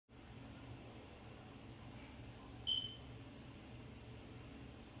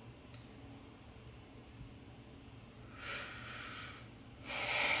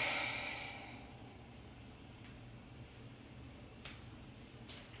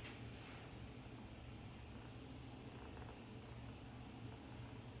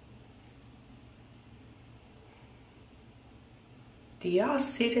Do y'all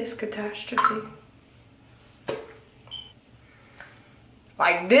see this catastrophe?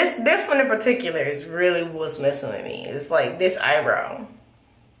 Like this one in particular is really what's messing with me. It's like this eyebrow.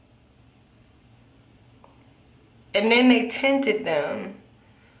 And then they tinted them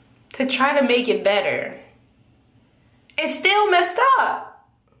to try to make it better. It's still messed up.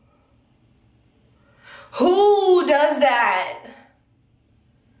 Who does that?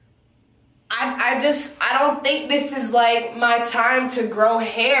 I don't think this is like my time to grow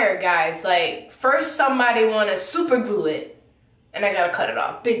hair, guys. Like, first somebody wanna super glue it, and I gotta cut it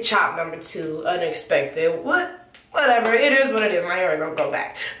off. Big chop number 2, unexpected. Whatever, it is what it is. My hair ain't gonna go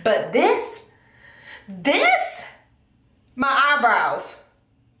back. But this, my eyebrows.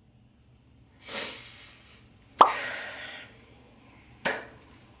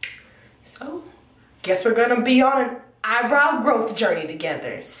 So, guess we're gonna be on an eyebrow growth journey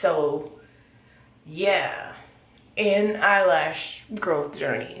together. So, yeah, an eyelash growth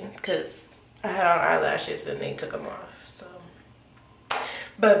journey, because I had on eyelashes and they took them off. So,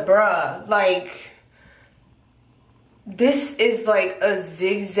 but bruh, like, this is like a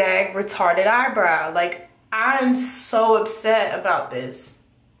zigzag retarded eyebrow. Like, I'm so upset about this.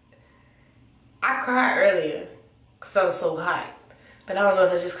 I cried earlier because I was so hot. But I don't know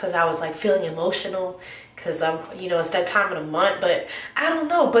if it's just because I was like feeling emotional, because I'm, you know, it's that time of the month. But I don't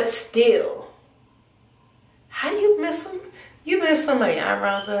know. But still, how do you mess them? You mess somebody's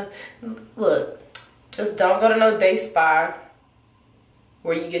eyebrows up. Look, just don't go to no day spa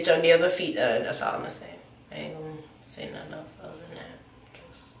where you get your nails or feet done. That's all I'm gonna say. I ain't gonna say nothing else other than that.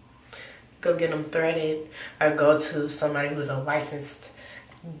 Just go get them threaded, or go to somebody who's a licensed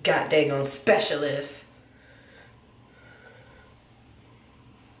goddamn specialist.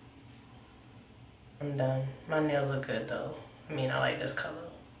 I'm done. My nails look good though. I mean, I like this color.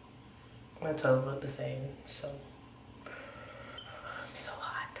 My toes look the same, so I'm so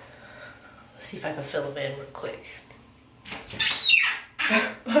hot. Let's see if I can fill them in real quick.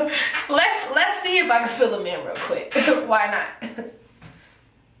 let's see if I can fill them in real quick. Why not?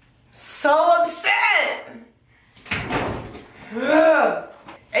 So upset. Ugh.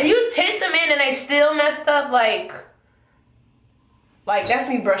 And you tint them in and they still messed up. Like that's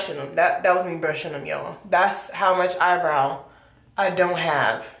me brushing them. That was me brushing them, y'all. That's how much eyebrow I don't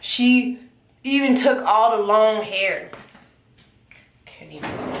have. She even took all the long hair. Can't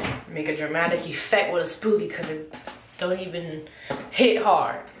even make a dramatic effect with a spoolie because it don't even hit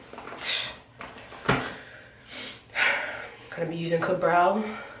hard. Gonna be using Kabrow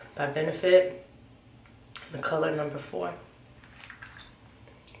by Benefit. The color number 4.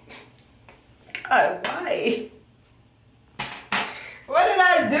 God, why? What did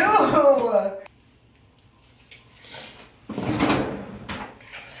I do?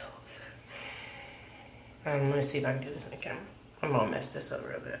 I'm so upset. Let me see if I can do this in the camera. I'm gonna mess this up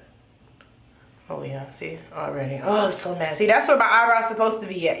real bit. Oh yeah, see, already. Oh, I'm so mad. See, that's where my eyebrow's supposed to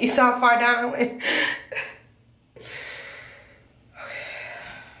be at. You saw how far down I went? Okay.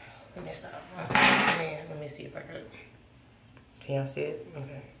 Let me stop. Okay. Let me see if I can y'all see it?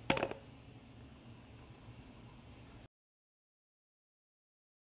 Okay.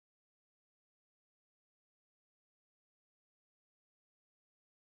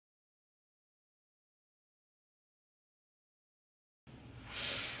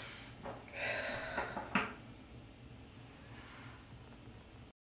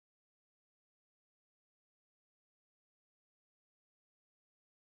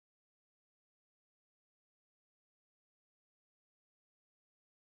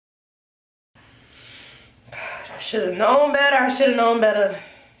 I should have known better. I should have known better.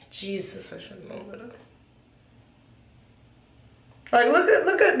 Jesus, I should have known better. Like,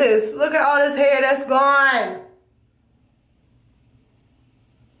 look at this. Look at all this hair that's gone.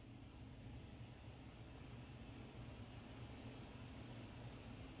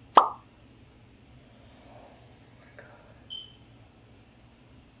 Oh my God.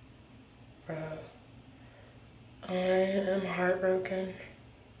 Bro, I am heartbroken.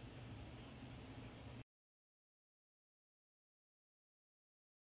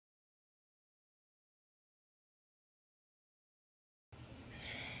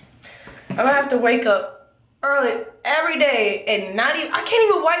 I'm gonna have to wake up early every day and not even, I can't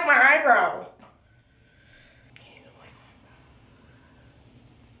even wipe my eyebrow.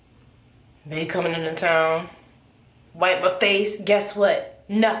 They coming into town, wipe my face, guess what?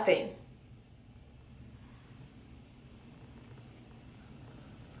 Nothing.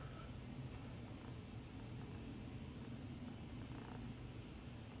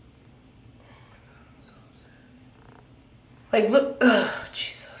 Like, look, ugh,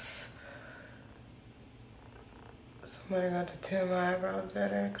 Jesus. Somebody got to tint my eyebrows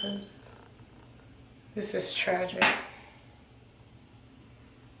better because this is tragic.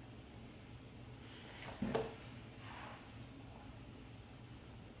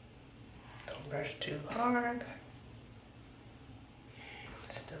 Don't brush too hard.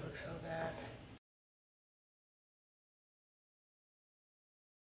 It still looks so bad.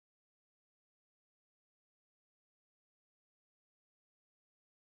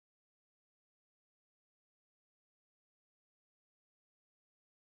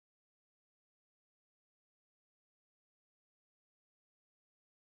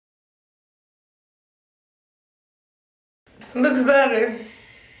 Looks better.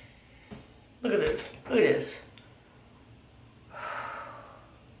 Look at this. Look at this.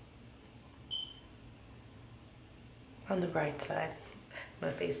 On the bright side,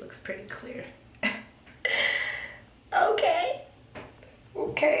 my face looks pretty clear. Okay.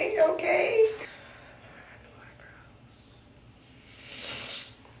 Okay, okay.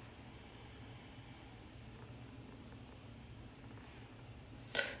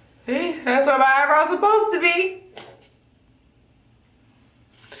 See, that's what my eyebrows are supposed to be.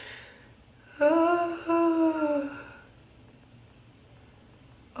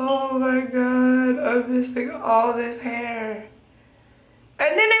 Oh my god, I'm missing all this hair.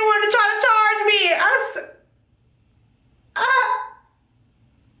 And then they wanted to try to charge me.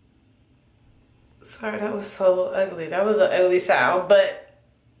 Sorry, that was so ugly. That was an ugly sound, but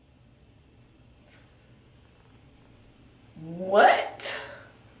what?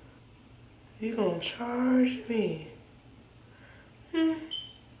 You gonna charge me? I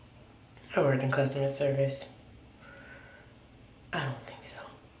worked in customer service. I don't think so.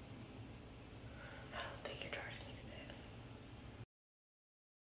 I don't think you're charging me for that.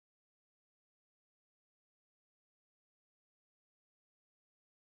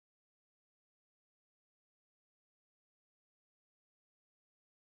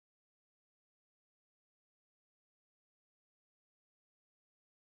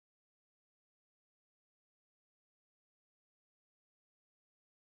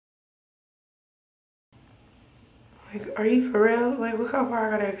 Like, are you for real? Like, look how far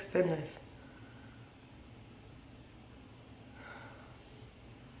I gotta extend this.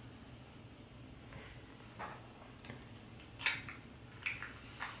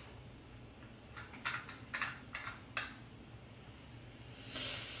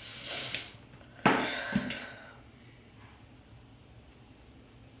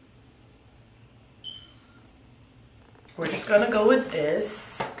 We're just gonna go with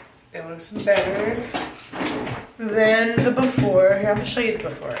this. It looks better than the before. Here, I'm gonna show you the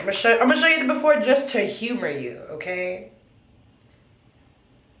before. I'm gonna show you the before just to humor you, okay?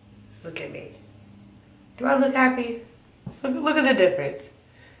 Look at me. Do I look happy? Look at the difference.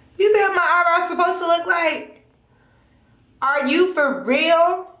 You see what my eyebrows supposed to look like? Are you for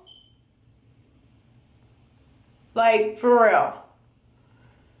real? Like, for real.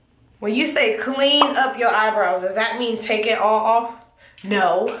 When you say clean up your eyebrows, does that mean take it all off?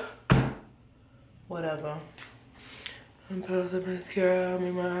 No. Whatever. I'm gonna put the mascara on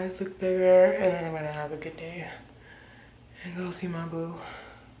me, my eyes look bigger, and then I'm gonna have a good day. And go see my boo.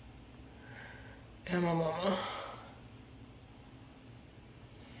 And my mama.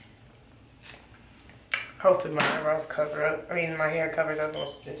 Hopefully my eyebrows cover up. I mean, my hair covers up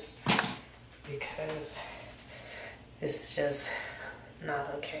most of this. Because this is just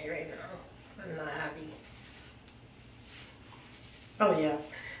not okay right now. I'm not happy. Oh yeah,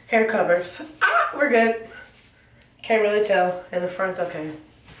 hair covers. Ah, we're good. Can't really tell, and the front's okay.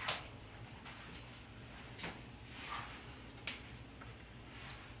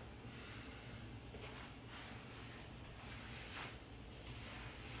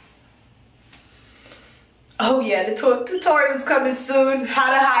 Oh yeah, the tutorial is coming soon. How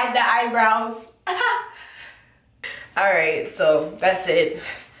to hide the eyebrows. Alright, so that's it.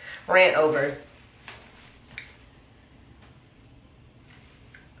 Rant over.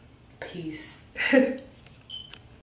 Peace.